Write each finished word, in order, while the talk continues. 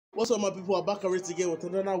What's up, my people? I'm back already again with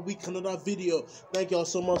another week, another video. Thank you all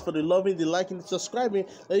so much for the loving, the liking, the subscribing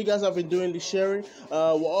that you guys have been doing, the sharing.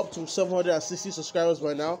 We're up to 760 subscribers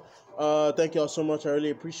by now. Thank you all so much. I really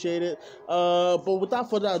appreciate it. But without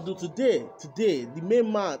further ado, today, the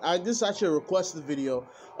main man. This is actually a requested video.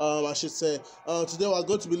 I should say. Today we're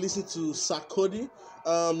going to be listening to Sarkodie.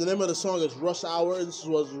 The name of the song is Rush Hour. This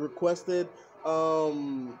was requested.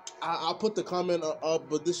 I'll put the comment up,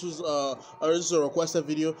 but this is a requested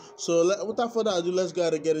video. So without further ado, let's go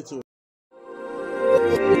ahead and get into it.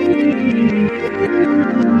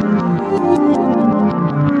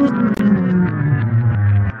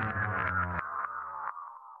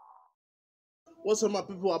 What's up, my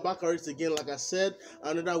people? I'm back already again. Like I said,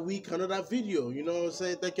 another week, another video. You know what I'm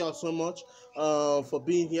saying? Thank you all so much for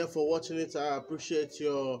being here, for watching it. I appreciate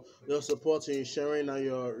your support and your sharing and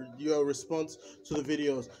your response to the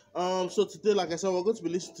videos. So today, like I said, we're going to be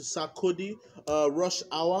listening to Sarkodie, Rush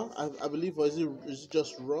Hour. I believe, or is it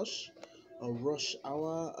just Rush? Rush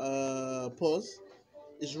Hour. Pause.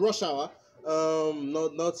 It's Rush Hour. Not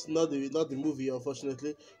the movie,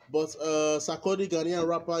 unfortunately, but Sarkodie, Ghanaian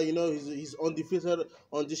rapper, you know, he's undefeated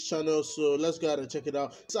on this channel, so let's go ahead and check it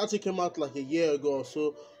out. This actually came out like a year ago,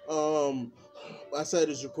 so I said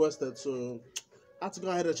it's requested, so I have to go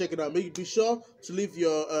ahead and check it out. Be sure to leave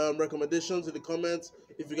your recommendations in the comments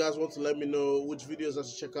if you guys want to let me know which videos I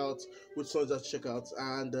should check out, which songs I should check out,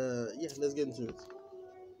 and yeah, let's get into it.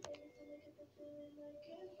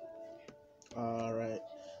 All right.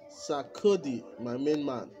 Sarkodie, my main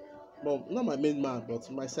man. Well, not my main man,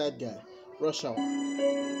 but my side guy. Rush Hour.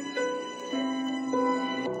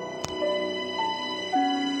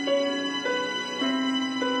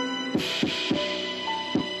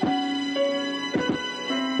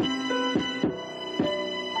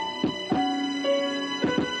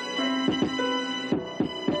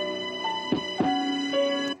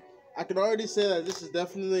 I can already say that this is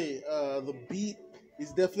definitely the beat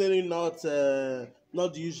is definitely not the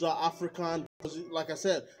usual African. Like I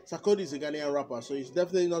said, Sarkodie is a Ghanaian rapper, so it's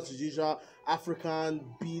definitely not the usual African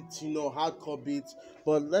beat, you know, hardcore beat.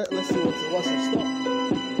 But let's see what's in store.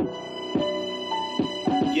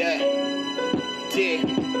 Yeah,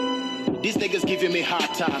 these niggas giving me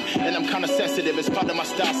hard time, and I'm kind of sensitive. It's part of my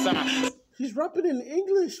style sign. He's rapping in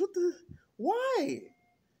English. What the? Why?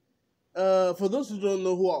 For those who don't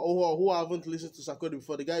know who haven't listened to Sarkodie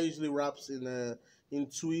before, the guy usually raps in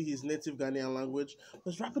Twi, his native Ghanaian language,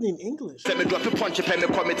 but he's rapping in English. Let me drop a punch, pay me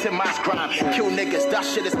committing mass crime. Kill niggas, that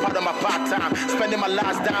shit is part of my part-time. Spending my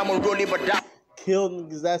last dime on rolling, but that kill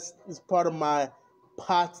niggas, that's part of my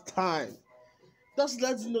part-time. That's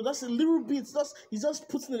you know, that's a little bit. He's just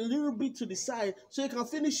putting a little bit to the side so he can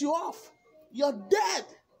finish you off. You're dead.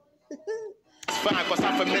 It's fine, cause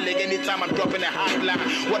I'm familiar anytime I'm dropping a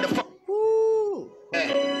hotline. What the fuck?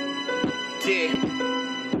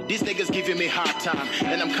 These niggas giving me hard time,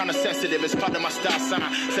 and I'm kind of sensitive. It's part of my style sign.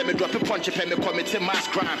 Let me drop a punch, pay me committing mass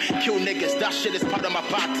crime. Kill niggas, that shit is part of my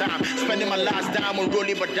part-time. Spending my last dime on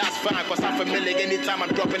rolling, but that's fine, cause I'm familiar anytime I'm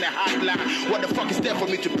dropping a hotline. What the fuck is there for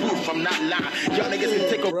me to prove? I'm not lying. Y'all niggas can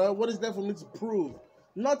take a... Bro, what is there for me to prove?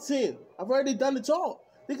 Nothing. I've already done it all.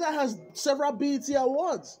 The guy has several BET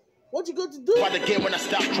awards. What you going to do? But again, when I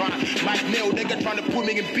stop trying, Mike Mill, nigga trying to put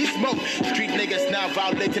me in beast mode. Street niggas now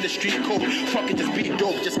violating the street code. Fuck it, just be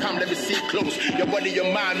dope, just come, let me see close. Your body, your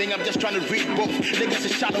mind, nigga, I'm just trying to read both. Niggas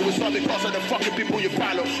is shallow, it's all because of the fucking people you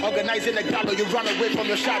follow. Organizing a gallow, you run away from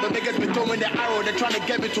your shadow. Niggas be throwing the arrow, they're trying to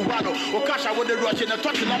get me to wallow. Or cash out with the rush, and I'm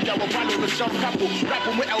touching up, I will follow the show couple.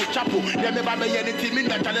 Rapping with El Chapo, yeah, me by me anything, me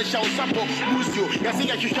not trying to show sample. Lose you, yeah, see,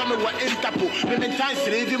 you show me what in tapo. Many times,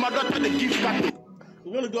 leave my daughter the gift couple.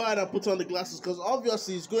 I'm gonna go ahead and put on the glasses because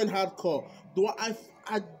obviously he's going hardcore.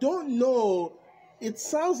 I don't know. It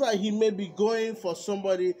sounds like he may be going for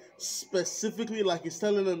somebody specifically, like he's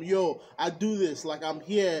telling them, "Yo, I do this. Like I'm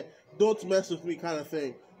here. Don't mess with me," kind of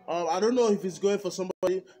thing. I don't know if he's going for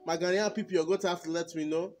somebody. My Ghanaian people, you're going to have to let me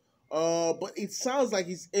know. But it sounds like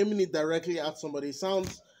he's aiming it directly at somebody. It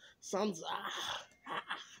sounds.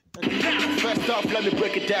 First off, let me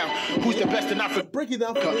break it down. Who's the best in Africa? Break it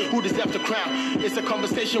down for me. Who deserves the crown? It's a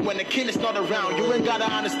conversation when the king is not around. You ain't gotta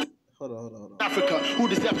understand. Hold on. Africa, who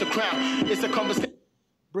deserves the crown? It's a conversation.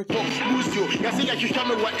 Break it down. Lose you. You see, you show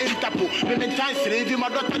me what in tapo. Many times, leave my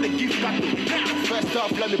daughter the gift couple. First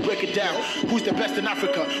off, let me break it down. Who's the best in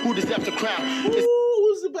Africa? Who deserves the crown?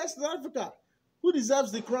 Who's the best in Africa? Who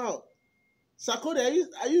deserves the crown? Sarkodie,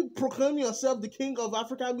 are you proclaiming yourself the king of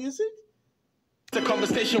African music? The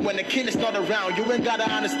conversation when the kid is not around. You ain't gotta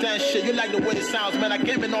understand shit. You like the way it sounds, man. I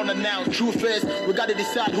came in unannounced. Truth is, we gotta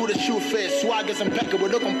decide who the shoe fits. Swag is impeccable.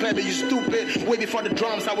 Don't compare me, you stupid. Way before the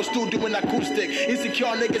drums, I was still doing acoustic. Insecure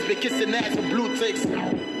niggas be kissing ass with blue ticks.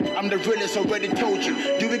 I'm the realest, already told you.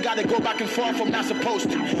 Do we gotta go back and forth? I'm not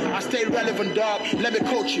supposed to. I stay relevant, dog. Let me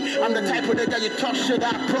coach you. I'm the type of nigga you talk shit,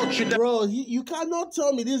 I approach you. Bro, you cannot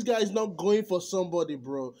tell me this guy is not going for somebody,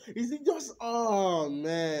 bro. Is he just, oh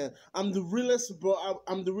man, I'm the realest, bro.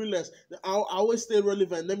 I'm the realest. I always stay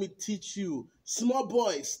relevant. Let me teach you. Small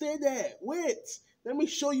boy, stay there. Wait. Let me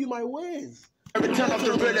show you my ways. Return of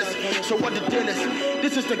the realest, so what the deal is?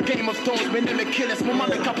 This is the Game of Thrones, my name is killers. My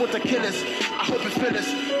mother couple to killers. I hope you feel this.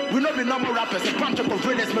 We not be normal rappers, a bunch of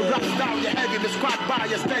gorillas. My raps down, you're heavy, the squad bar,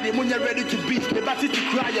 you're steady. When you're ready to beat me, but it's to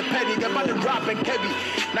cry, you're petty. You're about to rap and heavy.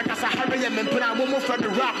 Like I said, hurry and put on one more from the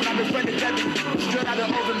rap, and I've been ready heavy. Straight out of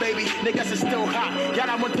the oven, baby. Niggas is still hot. Yeah,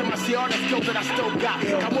 I want to see all the skills that I still got.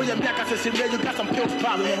 Come on, you're back, I said, you got some pills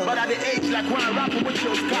pop. But at the age, like when I rap with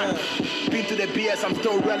your Scott. Been to the BS, I'm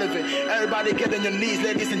still relevant. Everybody get on your knees,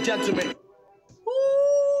 ladies and gentlemen.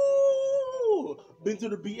 Ooh, been to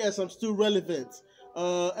the BS, I'm still relevant.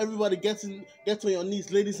 Everybody get on your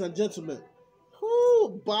knees, ladies and gentlemen.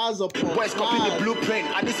 Ooh, bars up. Boys copy the blueprint.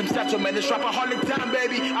 I need some settlement. This rapper holic down,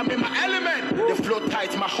 baby. I'm in my element. Ooh. The flow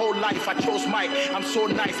tight, my whole life. I chose Mike. I'm so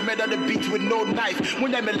nice. Made on the beat with no knife.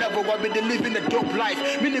 When I'm a level, I've been living a dope life.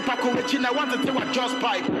 Mini Paco Richin, I want to do a just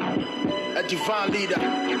pipe. A divine leader.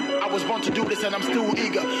 I was born to do this and I'm still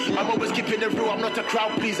eager. I'm always keeping it real, I'm not a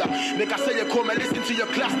crowd pleaser. Make I say you come and listen to your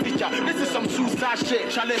class teacher. This is some suicide shit.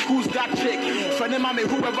 Charlie, who's that chick? Friend of mommy,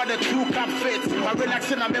 whoever the two can fit. My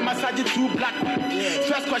relaxing, I'm in massaging two black.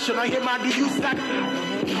 First question on him, do you stack?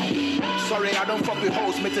 Sorry, I don't fuck with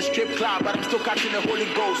hoes, make a strip club, but I'm still catching the Holy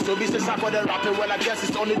Ghost. So this is how the rapping, well I guess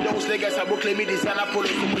it's only those niggas I will claim me designer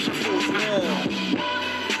police to push a fools.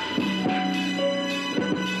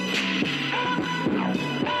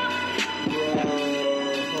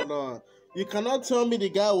 You cannot tell me the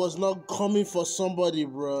guy was not coming for somebody,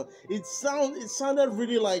 bro. It sounded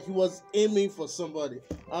really like he was aiming for somebody.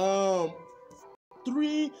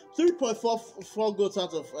 3.44 goals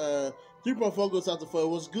out of 3.4 goals out of 4. It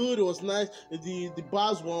was good. It was nice. The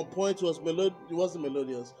bars were on point. It wasn't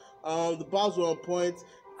melodious. The bars were on point.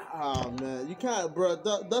 Ah man, you can't, bro.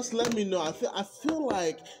 Just let me know. I feel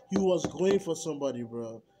like he was going for somebody,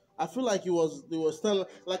 bro. I feel like he was telling,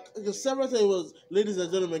 like several times it was, ladies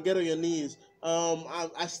and gentlemen, get on your knees.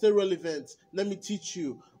 I stay relevant. Let me teach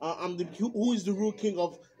you. I'm the who is the real king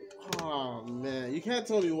of. Oh man, you can't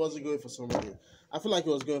tell me he wasn't going for somebody. I feel like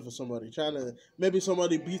he was going for somebody, trying to maybe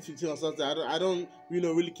somebody beat 15 or something. I don't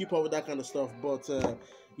really keep up with that kind of stuff. But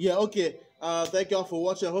yeah, okay. Thank y'all for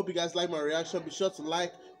watching. I hope you guys like my reaction. Be sure to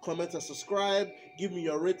like, comment, and subscribe. Give me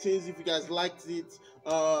your ratings if you guys liked it.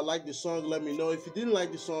 Like the song, let me know. If you didn't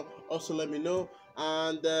like the song, also let me know.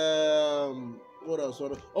 And what else?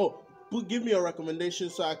 Oh, give me a recommendation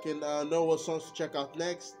so I can know what songs to check out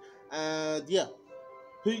next. And yeah,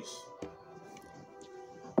 peace.